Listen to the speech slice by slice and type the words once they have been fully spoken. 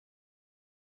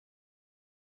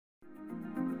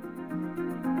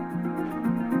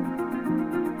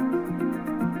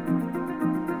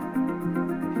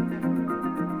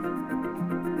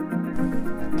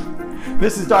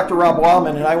This is Dr. Rob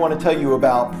Wildman, and I want to tell you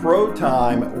about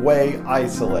ProTYM Whey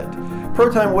Isolate.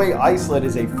 ProTYM Whey Isolate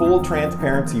is a full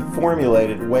transparency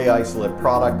formulated whey isolate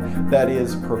product that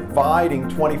is providing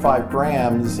 25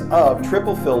 grams of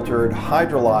triple filtered,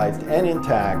 hydrolyzed, and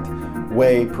intact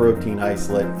whey protein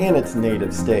isolate in its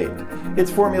native state.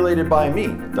 It's formulated by me,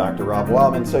 Dr. Rob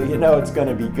Wildman, so you know it's going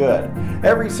to be good.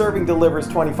 Every serving delivers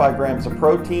 25 grams of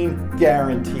protein,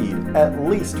 guaranteed, at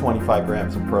least 25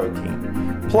 grams of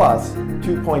protein, plus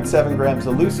 2.7 grams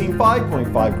of leucine,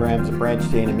 5.5 grams of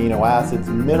branched chain amino acids,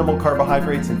 minimal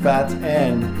carbohydrates and fats,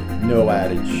 and no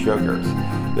added sugars.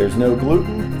 There's no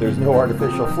gluten, there's no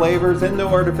artificial flavors, and no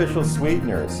artificial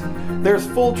sweeteners. There's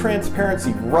full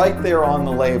transparency right there on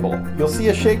the label. You'll see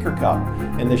a shaker cup,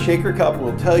 and the shaker cup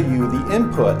will tell you the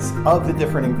inputs of the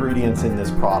different ingredients in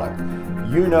this product.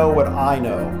 You know what I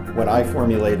know when I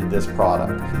formulated this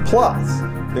product. Plus,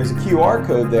 there's a QR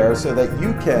code there so that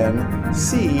you can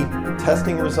see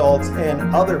testing results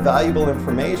and other valuable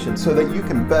information so that you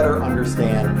can better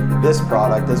understand this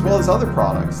product as well as other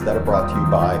products that are brought to you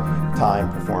by Time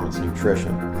Performance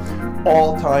Nutrition.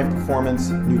 All Time Performance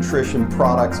Nutrition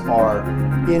products are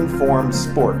informed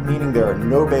sport, meaning there are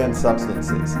no banned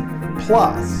substances.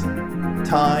 Plus,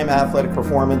 Time Athletic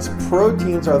Performance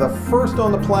proteins are the first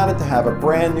on the planet to have a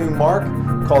brand new mark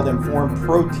called Informed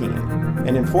Protein.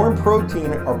 And Informed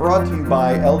Protein are brought to you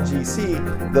by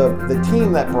LGC, the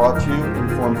team that brought you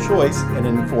Informed Choice and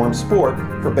Informed Sport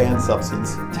for banned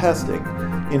substance testing.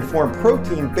 Informed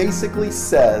Protein basically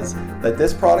says that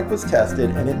this product was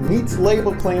tested and it meets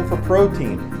label claim for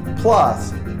protein.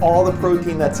 Plus, all the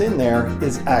protein that's in there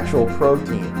is actual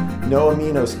protein. No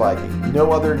amino spiking,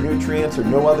 no other nutrients or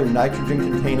no other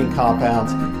nitrogen-containing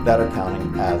compounds that are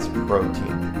counting as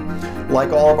protein.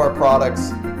 Like all of our products,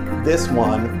 this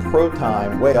one,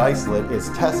 ProTYM Whey Isolate, is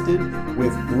tested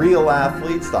with real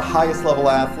athletes, the highest level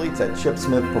athletes at Chip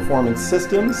Smith Performance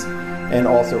Systems, and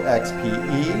also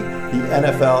XPE, the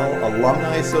NFL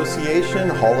Alumni Association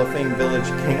Hall of Fame Village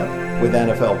Camp with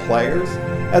NFL players,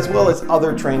 as well as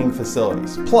other training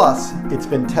facilities. Plus, it's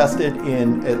been tested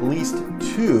in at least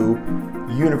 2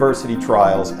 university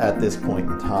trials at this point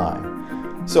in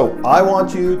time. So I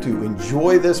want you to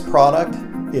enjoy this product.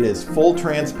 It is full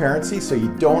transparency, so you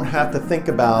don't have to think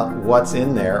about what's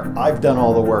in there. I've done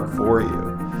all the work for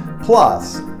you.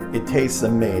 Plus, it tastes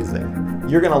amazing.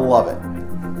 You're gonna love it.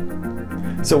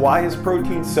 So why is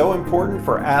protein so important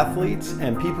for athletes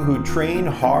and people who train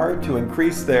hard to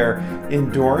increase their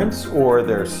endurance or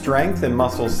their strength and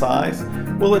muscle size?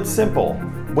 Well, it's simple.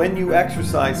 When you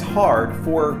exercise hard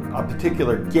for a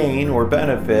particular gain or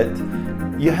benefit,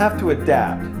 you have to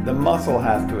adapt. The muscle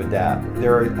has to adapt.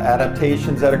 There are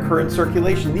adaptations that occur in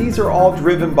circulation. These are all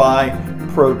driven by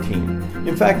protein.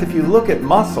 In fact, if you look at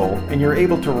muscle and you're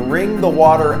able to wring the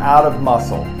water out of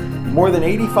muscle, more than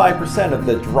 85% of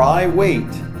the dry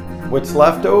weight, what's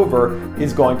left over,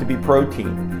 is going to be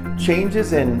protein.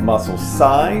 Changes in muscle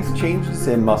size, changes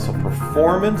in muscle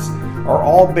performance are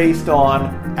all based on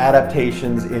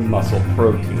adaptations in muscle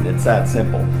protein. It's that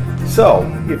simple. So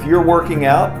if you're working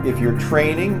out, if you're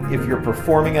training, if you're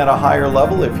performing at a higher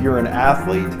level, if you're an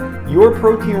athlete, your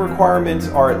protein requirements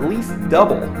are at least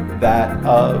double that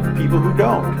of people who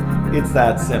don't. It's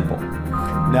that simple.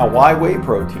 Now, why whey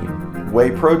protein?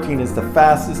 Whey protein is the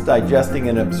fastest digesting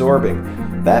and absorbing.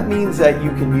 That means that you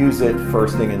can use it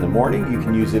first thing in the morning, you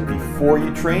can use it before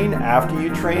you train, after you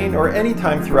train, or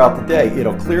anytime throughout the day.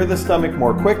 It'll clear the stomach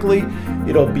more quickly,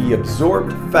 it'll be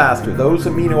absorbed faster. Those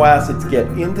amino acids get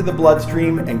into the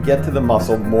bloodstream and get to the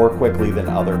muscle more quickly than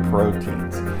other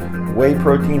proteins. Whey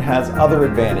protein has other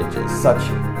advantages, such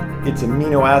its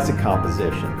amino acid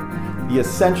composition. The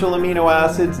essential amino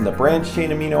acids and the branched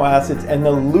chain amino acids and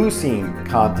the leucine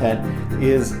content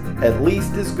is at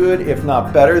least as good, if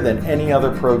not better, than any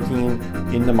other protein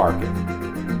in the market.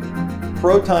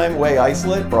 ProTYM Whey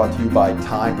Isolate, brought to you by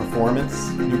Time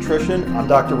Performance Nutrition. I'm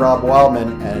Dr. Rob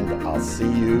Wildman, and I'll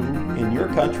see you in your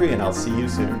country, and I'll see you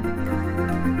soon.